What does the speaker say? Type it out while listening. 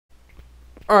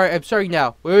Alright, I'm starting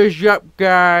now. What is up,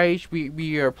 guys?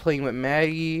 We are playing with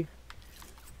Maddie.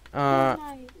 Yeah,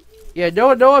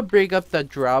 no one break up the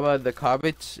drama in the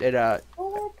comments and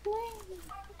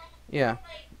yeah.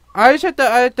 I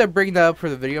have to bring that up for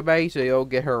the video, Maddie, so you don't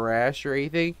get harassed or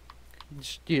anything.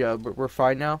 Just, we're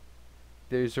fine now.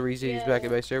 There's a reason he's back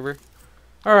at my server.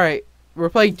 Alright, we're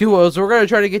playing duos. We're gonna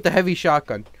try to get the heavy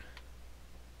shotgun.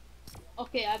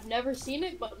 Okay, I've never seen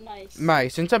it, but nice.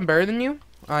 Nice. Since I'm better than you,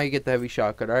 I get the heavy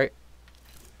shotgun, alright?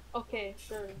 Okay,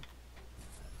 sure.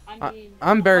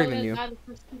 I'm better than you. The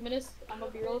first 2 minutes, I'm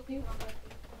gonna be real with you.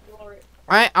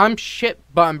 Alright. I'm shit,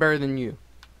 but I'm better than you.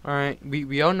 Alright,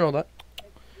 we all know that.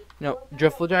 No,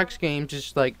 Driftlejack's game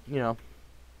just like,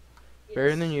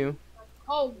 better than you.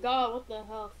 Oh god, what the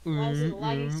hell? Why is it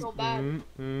lagging so bad?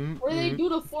 What do they do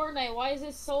to Fortnite? Why is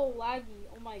it so laggy?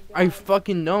 Oh my god. I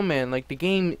fucking know, man. Like, the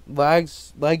game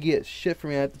laggy as shit for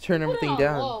me. I have to turn everything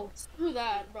down. Low. Screw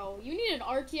that, bro. You need an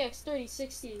RTX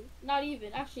 3060. Not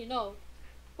even. Actually, no.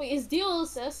 Wait, is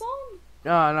DLSS on?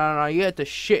 No. You have to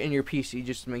shit in your PC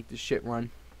just to make this shit run.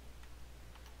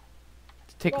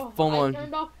 To take a full on.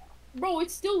 Bro,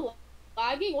 it's still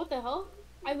lagging? What the hell?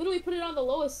 I literally put it on the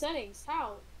lowest settings.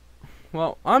 How?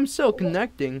 Well, I'm still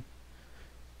connecting.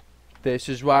 This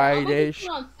is why it is.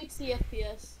 I'm on 60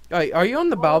 FPS. Alright, are you on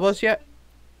the battle bus yet?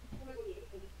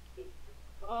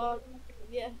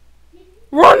 Yeah.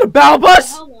 We're on the battle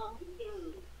bus! Hell no.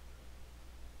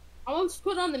 I want to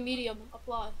put on the medium.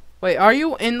 Apply. Wait, are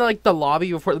you in like the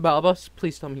lobby before the battle bus?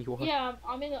 Please tell me you are. Yeah,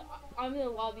 I'm in the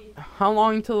lobby. How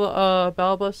long till the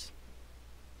battle bus?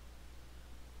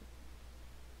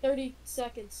 30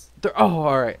 seconds. Oh,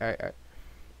 alright.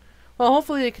 Well,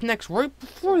 hopefully it connects right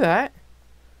before that.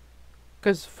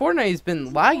 Because Fortnite has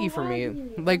been laggy for me.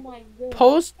 Like,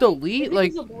 post-delete,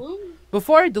 like,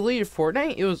 before I deleted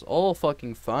Fortnite, it was all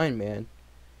fucking fine, man.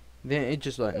 Then it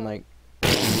just went, like, you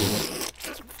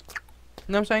know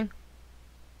what I'm saying?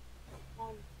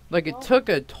 Like, it took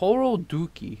a total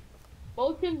dookie.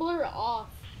 Motion blur off.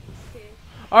 Okay.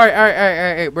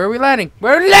 Alright, where are we landing?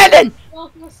 Where are we landing? No,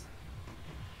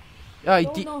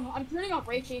 I'm turning off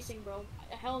ray tracing, bro.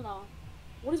 Hell no.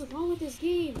 What is wrong with this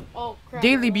game? Oh crap.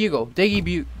 Daily Bugle.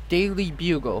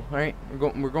 Alright?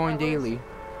 We're going daily.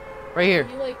 Right here.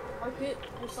 Can you like mark it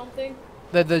or something?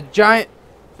 The giant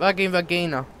fucking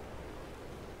vagina.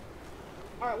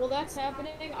 Alright, well that's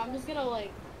happening. I'm just gonna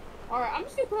like I'm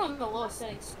just gonna put on the lowest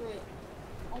settings. Screw it.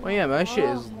 Oh yeah, my shit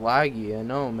is laggy, I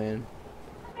know, man.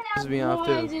 This is me off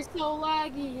too. Why is it so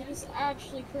laggy? It's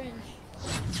actually cringe.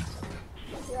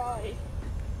 Right.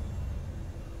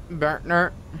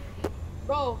 Bartner.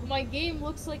 Bro, my game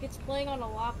looks like it's playing on a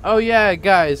laptop. Oh yeah,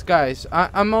 guys.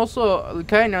 I'm also,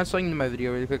 can I announce something in my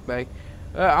video really quick, babe?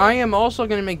 I am also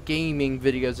gonna make gaming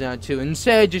videos now too.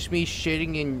 Instead of just me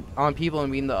shitting on people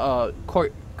and being the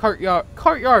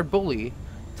courtyard bully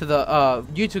to the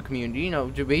YouTube community,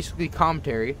 to basically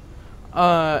commentary.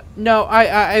 No,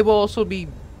 I will also be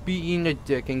being a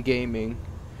dick in gaming.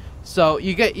 So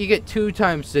you get 2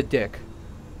 times the dick.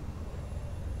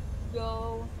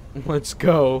 Go. Let's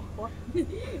go.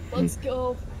 Let's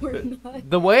go. Fortnite.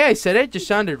 The way I said it just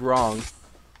sounded wrong.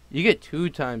 You get 2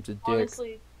 times the dick.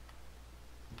 Honestly.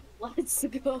 Let's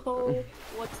go.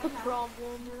 What's the problem?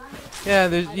 Yeah,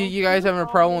 you guys having a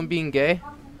problem being gay?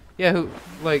 Yeah, who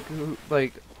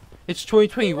it's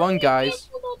 2021, guys.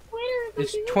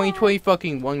 It's 2020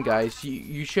 fucking 1, guys.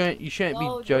 You shouldn't be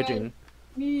judging.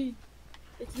 Me.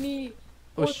 It's me.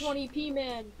 420p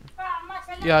man.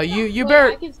 Yeah, you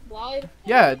better.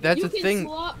 Yeah, that's a thing.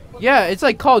 Yeah, it's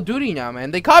like Call of Duty now,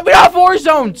 man. They copied off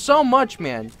Warzone so much,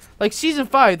 man. Like season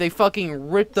 5, they fucking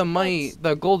ripped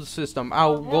the gold system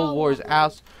out of Gold War's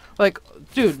ass. Like,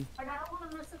 dude.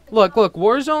 Look,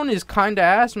 Warzone is kinda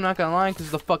ass. I'm not gonna lie, because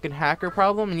of the fucking hacker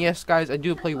problem. And yes, guys, I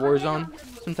do play Warzone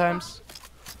sometimes.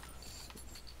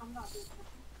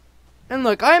 And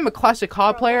look, I am a classic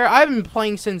COD player. I've been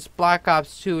playing since Black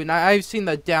Ops 2, and I've seen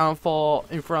the downfall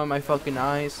in front of my fucking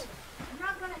eyes.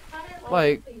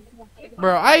 Like,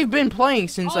 bro, I've been playing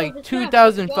since like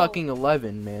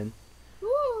 2011, man.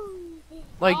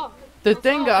 Like, the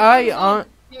thing I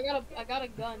got a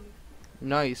gun.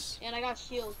 Nice. And I got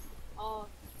shield. How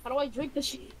do I drink the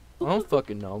shield? I don't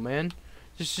fucking know, man.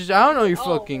 Just I don't know your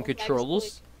fucking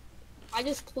controls. I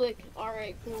just click.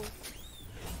 Alright, cool.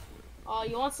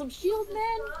 You want some shield,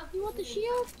 man? You want the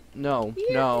shield? No.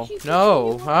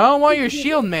 I don't want your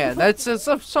shield, man. That's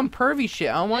some pervy shit.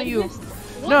 I don't want you.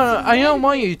 No, I don't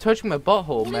want you touching my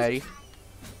butthole, Maddie.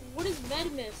 What is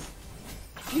Medimus?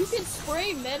 You can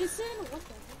spray medicine? What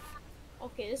the heck?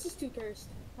 Okay, this is too cursed.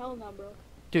 Hell no, bro.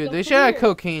 Dude, they should add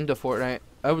cocaine to Fortnite.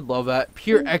 I would love that.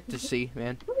 Pure ecstasy,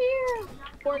 man. Come here.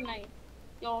 Fortnite.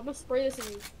 Yo, I'm gonna spray this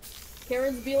in you.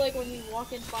 Karens be like when you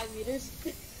walk in 5 meters.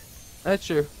 That's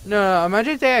true. No,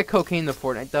 imagine if they had cocaine in the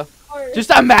Fortnite though. Or,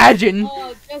 Just imagine.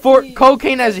 For Jesse,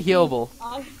 cocaine as a Jesse, healable.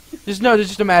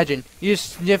 Just imagine. You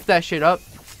just sniff that shit up.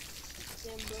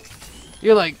 Damn, bro.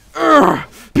 You're like, ugh,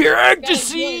 pure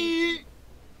ecstasy.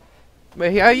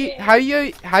 Wait,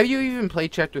 have you even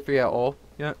played Chapter 3 at all?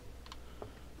 Yeah.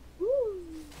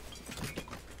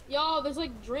 Yo, there's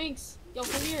like drinks. Yo,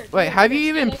 come here. Wait, have you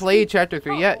even played Chapter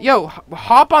 3 yet? Yo,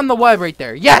 hop on the web right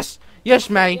there. Yes! Yes,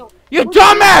 Maddie. You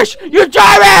dumbass! You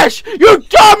dumbass! You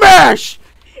dumbass!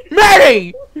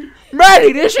 Maddie!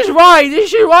 Maddie, this is why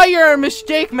you're a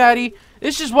mistake, Maddie.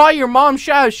 This is why your mom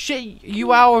shot shit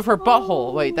you out of her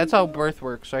butthole. Wait, that's how birth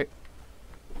works, right?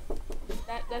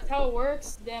 That's how it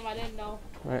works? Damn, I didn't know.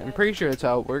 Right, I'm pretty sure that's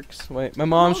how it works. Wait, my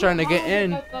mom's trying to get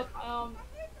in.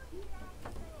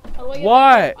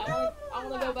 What? I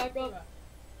wanna go back up.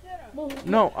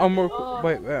 No,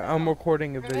 I'm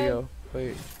recording a video.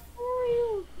 Wait.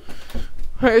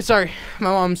 Hey, sorry, my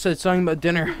mom said something about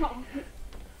dinner.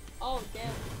 Oh damn.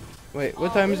 Wait,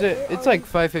 what time is it? It's like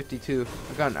 5:52.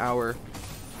 I got an hour.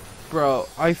 Bro,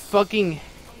 I fucking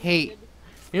hate.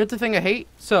 You know what the thing I hate?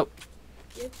 So,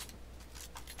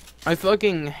 I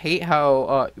fucking hate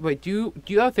how. Wait, do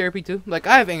you have therapy too? Like,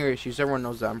 I have anger issues. Everyone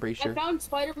knows that. I'm pretty sure. I found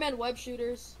Spider-Man web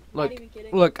shooters. Look, Not even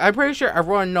kidding. look, I'm pretty sure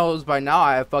everyone knows by now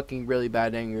I have fucking really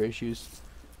bad anger issues.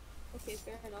 Okay,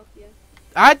 fair enough. Yeah.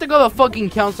 I had to go to fucking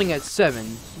counseling at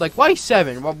 7. Like, why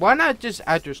 7? Why not just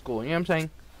after school? You know what I'm saying?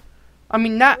 I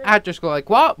mean, not after school. Like,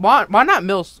 why not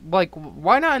like,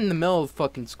 why not in the middle of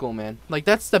fucking school, man? Like,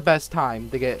 that's the best time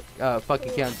to get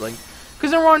fucking counseling.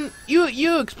 Because everyone,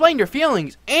 you explain your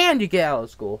feelings and you get out of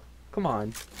school. Come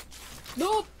on.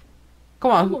 Nope.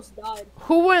 Come I on. almost died.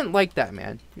 Who wouldn't like that,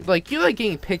 man? Like, you like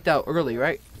getting picked out early,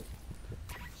 right?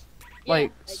 Yeah,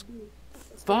 Like,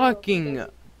 fucking,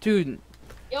 dude.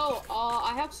 Yo,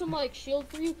 I have some like shield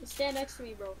for you. Stand next to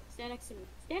me, bro. Stand next to me.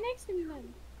 Stand next to me,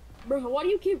 man. Bro, why do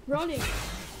you keep running?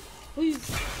 Please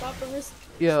stop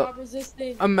stop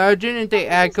resisting. Imagine if they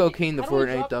add cocaine to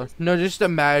Fortnite, though. No, just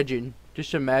imagine.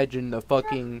 Just imagine the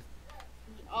fucking.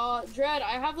 Dread,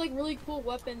 I have like really cool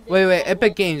weapons. Wait,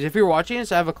 Epic Games. If you're watching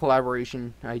this, I have a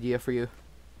collaboration idea for you.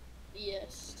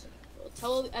 Yes. Well,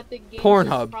 tell Epic Games.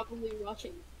 Pornhub. Probably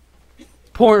watching.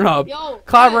 Pornhub. Yo,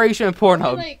 collaboration with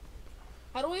Pornhub.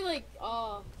 How do I like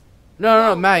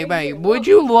No, Maggie, would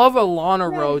you love a Lana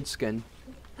Rhodes skin?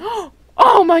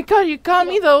 Oh my god, you got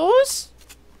me those?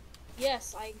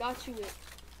 Yes, I got you it.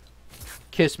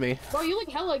 Kiss me. Bro, you look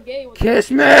hella gay with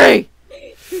Kiss me!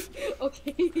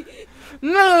 Okay.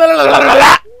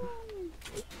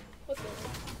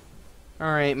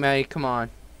 Alright, Maggie, come on.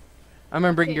 I'm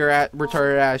gonna bring your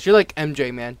retarded ass. You're like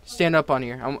MJ, man. Stand up on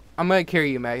here. I'm gonna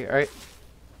carry you, Maggie, alright?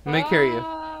 I'm gonna carry you.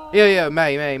 Yeah,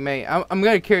 Maggie. I'm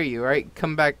gonna carry you, alright?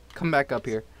 Come back up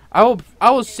here. I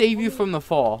will save you from the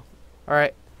fall.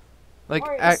 Alright?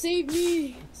 Like, save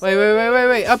me.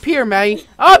 Wait. Up here, Maggie.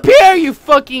 Up here, you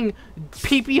fucking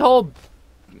pee-pee hole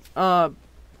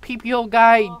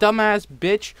guy, dumbass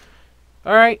bitch.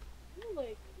 Alright?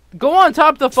 Go on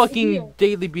top of the fucking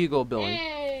Daily Bugle building.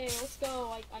 Hey, let's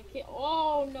go. I can't.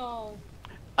 Oh, no.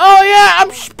 Oh, yeah,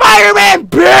 I'm Spider-Man,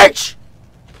 bitch!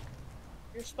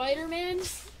 You're Spider-Man?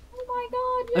 Oh, my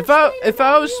God.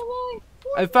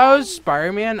 If I was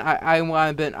Spider-Man, I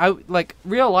like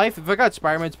real life. If I got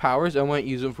Spider-Man's powers, I wouldn't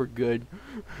use them for good.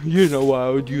 You know what I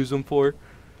would use them for?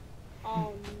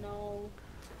 Oh no.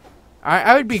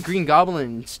 I would be Green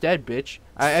Goblin instead, bitch.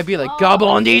 I'd be like, gobble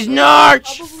on these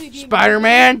nuts,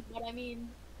 Spider-Man. But I mean,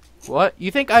 what?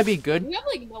 You think I'd be good? you have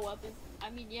like no weapon. I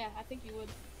mean, yeah, I think you would.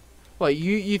 What?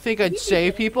 You think I'd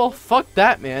save people? Fuck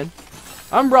that, man.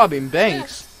 I'm robbing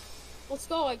banks. Yeah. Let's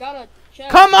go. I got a check.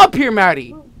 Come up here,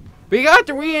 Maddie. We got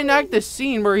to reenact the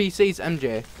scene where he says MJ.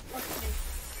 Okay.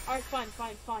 Alright,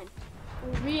 fine.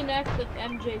 We'll reenact the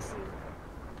MJ scene.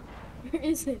 Where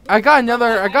is it? I got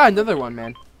another one,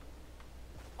 man.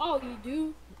 Oh, you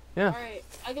do? Yeah. Alright,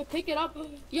 I can pick it up.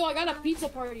 Yo, I got a pizza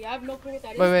party. I have no clue what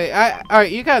that is. Wait.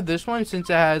 Alright, you got this one since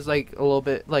it has like a little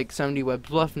bit, like 70 webs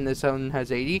left, and this one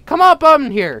has 80. Come up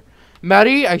on here,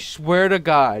 Maddie. I swear to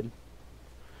God.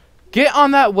 Get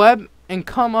on that web and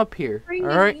come up here.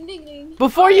 Alright.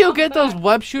 Before you get those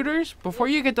web shooters,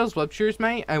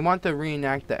 mate, I want to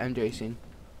reenact the MJ scene.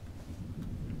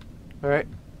 Alright.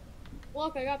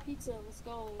 Look, I got pizza. Let's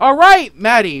go. Alright,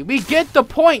 Maddie, we get the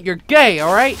point. You're gay,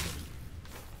 alright?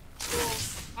 Well,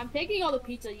 I'm taking all the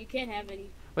pizza. You can't have any.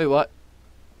 Wait, what?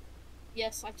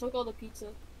 Yes, I took all the pizza.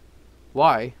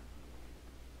 Why?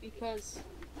 Because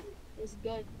it's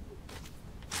good.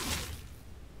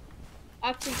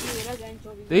 Actually, it has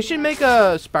anchovies. They should make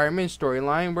a Spider-Man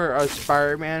storyline where a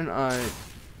Spider-Man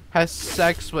has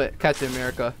sex with Captain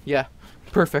America. Yeah,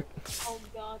 perfect. Oh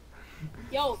god.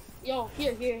 Yo,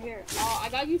 here. I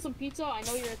got you some pizza. I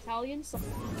know you're Italian. So...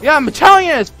 Yeah, I'm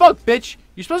Italian as fuck, bitch.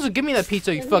 You're supposed to give me that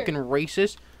pizza, you Here. fucking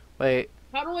racist. Wait.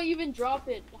 How do I even drop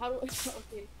it?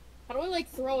 Okay. How do I like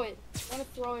throw it? I want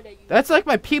to throw it at you. That's like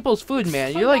my people's food,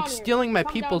 man. You're like down here. stealing my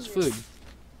Come people's down here. food.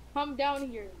 Come down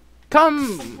here.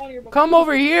 Come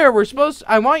over here.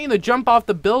 I want you to jump off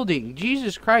the building.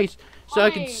 Jesus Christ. So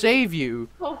I can Fine. save you.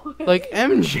 Oh, Like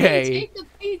MJ. Take the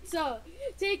pizza.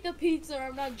 Take the pizza.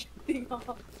 I'm not jumping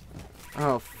off.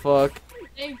 Oh, fuck.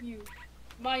 Thank you.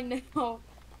 Mine now.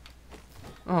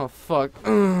 Oh, fuck.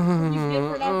 You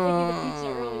did for not taking the pizza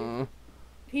earlier.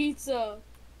 Pizza.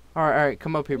 Alright,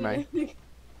 come up here, man.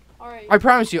 Alright. I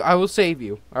promise you, I will save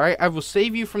you. Alright? I will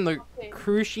save you from the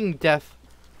crushing death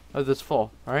of this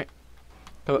fall. Alright?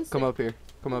 Come up here.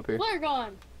 Come up here. Flare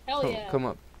gun. Hell yeah. Come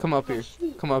up. Come up here.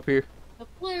 Shoot. Come up here. The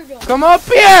flare gun. Come up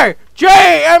here!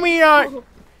 Jay!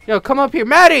 Yo, come up here.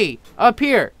 Maddie! Up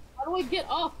here. How do I get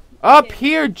up? Up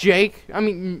here, Jake. I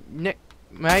mean, Nick.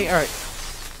 May. Alright.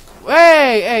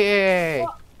 Hey!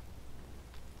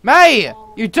 May!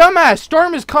 You dumbass!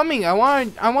 Storm is coming. I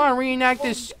want to reenact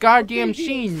this goddamn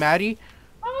scene, Maddie.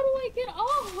 How do I get up?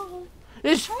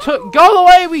 Go the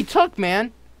way we took,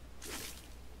 man.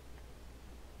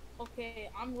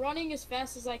 Okay, I'm running as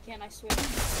fast as I can, I swear.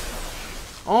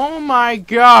 Oh my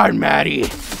god, Maddie.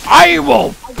 I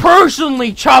will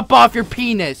personally chop off your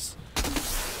penis.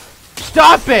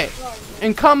 Stop it.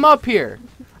 And come up here.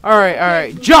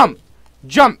 Alright. Jump.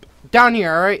 Down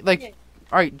here, alright? Like,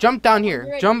 alright, jump down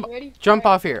here. Jump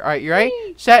off here. Alright, you ready?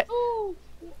 Set.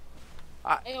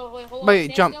 Hey, wait, hold on.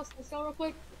 Wait, jump. Stand still real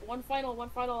quick. One final.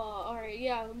 Alright,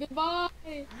 yeah. Goodbye.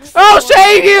 I'll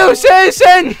save you,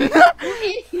 citizen!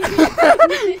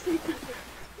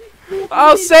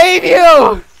 I'll save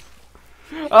you!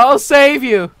 I'll save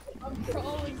you! I'm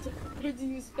crawling towards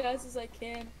you as fast as I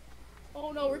can.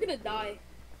 Oh no, we're gonna die.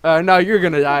 No, you're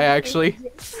gonna die, actually.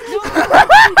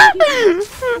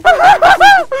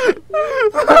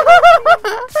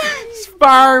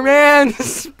 Spider-Man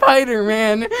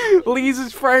leaves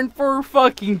his friend for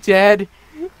fucking dead.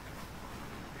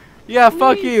 Yeah,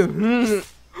 fuck you.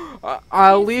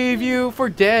 I'll leave you for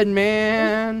dead,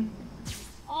 man.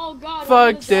 Oh god.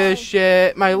 Fuck this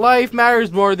shit. My life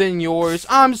matters more than yours.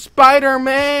 I'm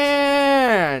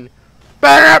Spider-Man.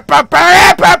 I'm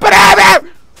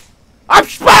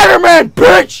Spider-Man,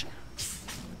 bitch!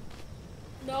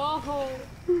 No.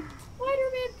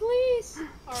 Spider-Man, please.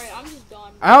 Alright, I'm just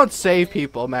done. I don't save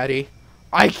people, Maddie.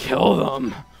 I kill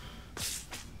them.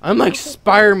 I'm like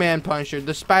Spider-Man Punisher,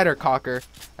 the Spider Cocker.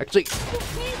 Actually. You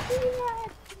can't do that.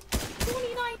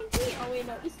 2019. Oh wait,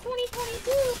 no, it's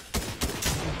 2022.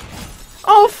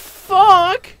 Oh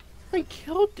fuck! I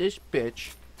killed this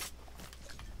bitch.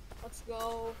 Let's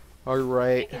go.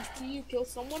 Alright. I can see you kill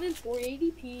someone in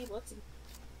 480p. Let's.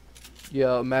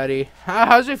 Yo, Maddie,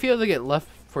 how's it feel to get left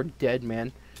for dead,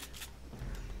 man?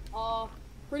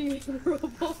 Pretty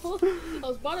miserable. I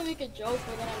was about to make a joke,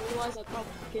 but then I realized I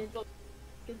probably can't go.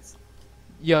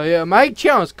 Yo, my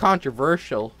channel is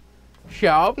controversial. Shit,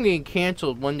 I'm getting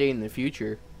canceled one day in the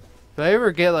future.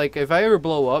 If I ever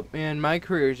blow up, man, my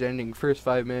career's ending first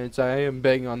 5 minutes. I am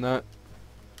begging on that.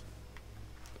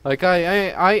 Like,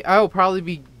 I'll probably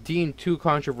be deemed too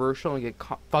controversial and get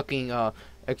fucking,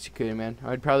 executed, man.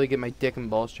 I'd probably get my dick and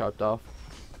balls chopped off.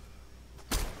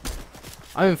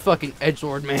 I'm a fucking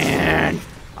edgelord, man.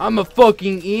 I'm a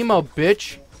fucking emo,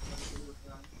 bitch.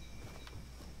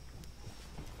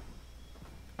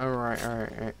 Alright.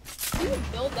 You can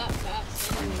build that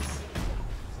fast, anyways.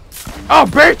 Oh,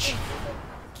 bitch!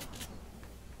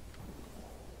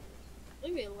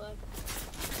 Leave me alone.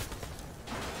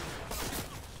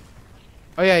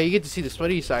 Oh yeah, you get to see the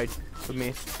sweaty side of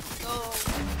me. Oh.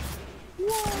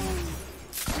 Whoa.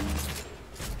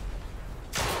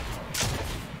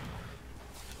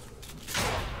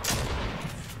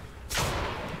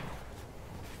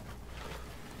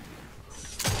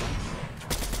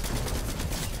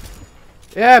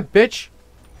 Yeah, bitch.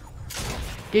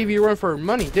 Gave you a run for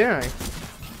money, didn't I?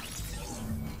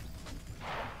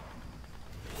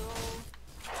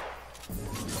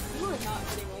 You are not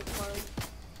hitting like hard.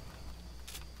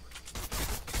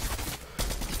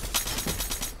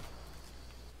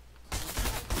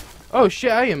 Oh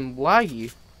shit, I am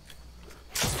laggy.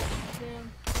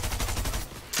 Damn.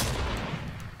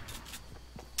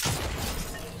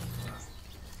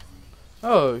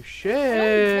 Oh shit.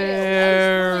 Why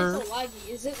is it so laggy?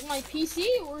 Is it my PC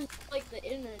or is it like the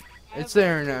internet? It's the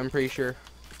internet, I'm pretty sure.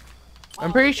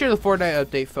 I'm pretty sure the Fortnite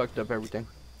update fucked up everything.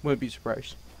 Wouldn't be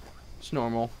surprised. It's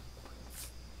normal.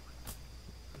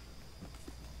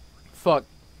 Fuck.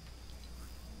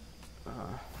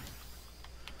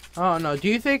 Oh no. Do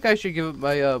you think I should give up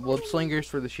my web slingers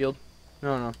for the shield?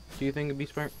 No. Do you think it'd be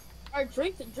smart? Alright,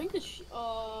 drink the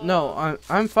No,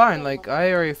 I'm fine. Like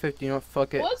I already have 50. You know,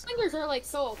 fuck it. Web slingers are like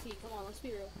so OP. Come on, let's be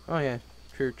real. Oh yeah,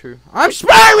 true. I'm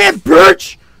Spider-Man,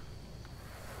 bitch.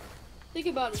 Think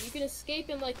about it. You can escape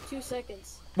in like 2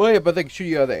 seconds. Well, yeah, but they can shoot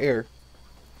you out of the air.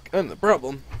 And the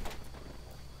problem.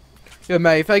 Yo,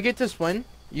 Matt, if I get this win,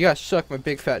 you gotta suck my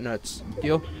big fat nuts.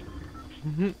 Deal?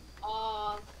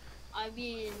 I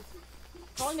mean,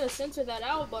 probably gonna censor that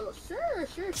out, but sure,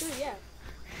 yeah.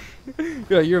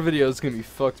 Yeah, your video is gonna be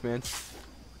fucked, man.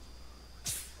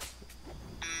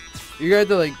 You got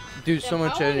to like do so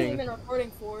much editing. How long have you been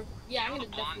recording for? Yeah, I'm gonna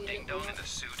definitely edit it.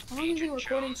 How long have you been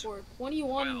recording for?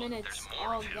 21 minutes.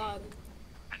 Oh god.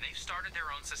 And they've started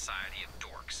their own society of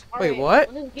dorks. Wait,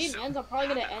 what? When this game ends, I'm probably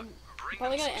gonna end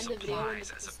the video when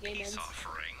this game ends.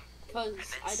 Because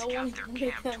I don't want to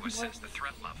make that much.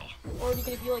 Already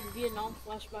gonna be like Vietnam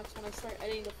flashbacks when I start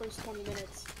editing the first 20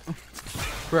 minutes.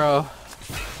 Bro,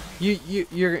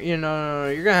 you're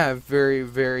gonna have very,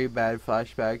 very bad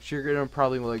flashbacks. You're gonna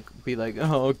probably like be like,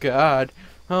 oh god,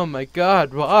 oh my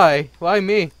god, why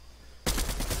me?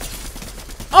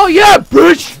 Oh yeah,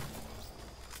 bitch!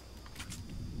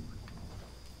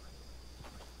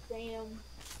 Damn.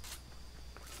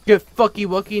 Get fucky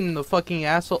wucky in the fucking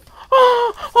asshole.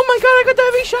 Oh my god, I got the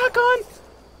heavy shotgun!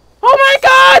 Oh my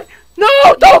god! No,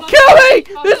 don't kill me!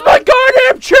 This is my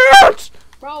goddamn chance!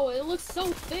 Bro, it looks so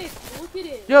thick. Look at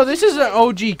it. Yo, this is an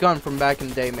OG gun from back in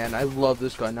the day, man. I love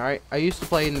this gun, alright? I used to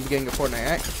play in the beginning of Fortnite,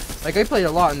 right? Like, I played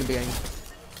a lot in the beginning.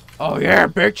 Oh yeah,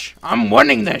 bitch! I'm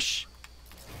winning this!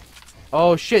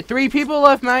 Oh shit, 3 people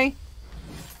left, man!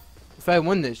 If I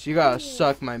win this, you gotta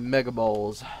suck my mega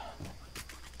balls. I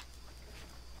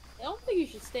don't think you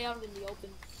should stay out in the open.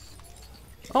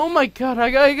 Oh my god, I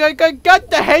got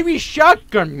the heavy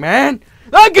shotgun, man!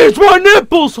 That gets my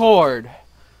nipples hard!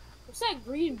 What's that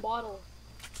green bottle?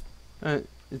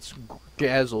 It's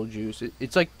Gazzle juice.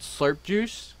 It's like slurp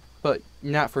juice, but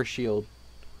not for shield.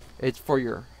 It's for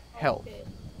your health. Okay.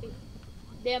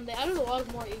 Damn, they added a lot of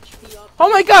more HP up. Oh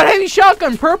my god, heavy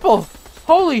shotgun, purple!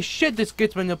 Holy shit, this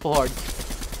gets my nipple hard.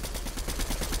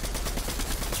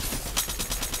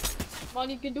 Come on,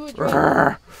 you can do it,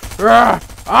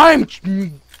 I'm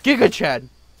Giga Chad.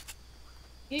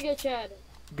 Giga Chad.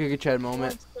 Giga Chad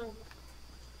moment.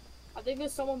 I think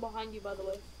there's someone behind you, by the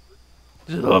way.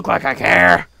 Does it look like I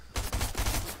care?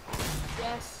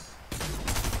 Yes.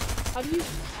 How do you...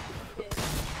 Okay.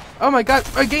 Oh my god,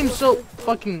 my game's so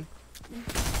fucking...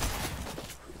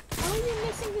 How are you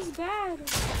missing this bad?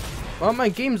 Well, my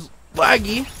game's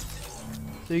laggy.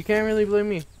 So you can't really blame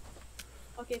me.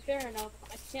 Okay, fair enough.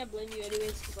 I can't blame you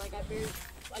anyways, because like, I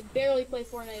barely play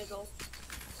Fortnite at all.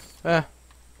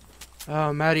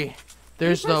 Oh, Maddie.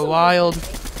 There's the wild...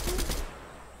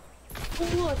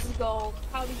 Let's go.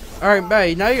 How do you... Alright,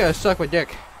 Maddie, now you gotta suck my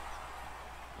dick.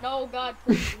 No, God,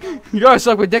 please, no. You gotta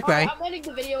suck my dick, Maddie. I'm ending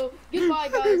the video. Goodbye,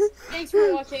 guys. Thanks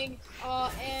for watching.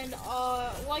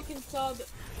 Like and sub.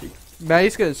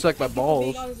 Maddie's gonna suck my balls.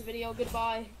 Being on this video.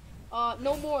 Goodbye.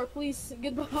 No more, please.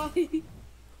 Goodbye.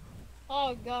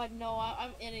 Oh God, no.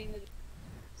 I'm ending the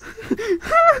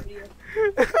video.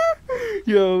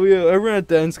 Yo, everyone at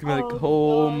the end's gonna be like,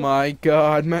 oh my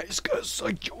god, Maddie's gonna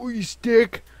suck Joey's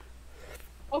dick.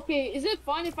 Okay, is it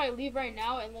fine if I leave right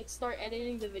now and like start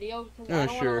editing the video? Because I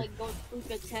don't want to like go to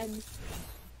sleep at 10.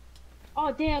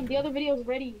 Oh damn, the other video is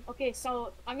ready. Okay,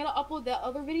 so I'm gonna upload that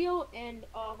other video and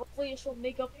hopefully it should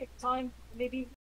make up time, maybe.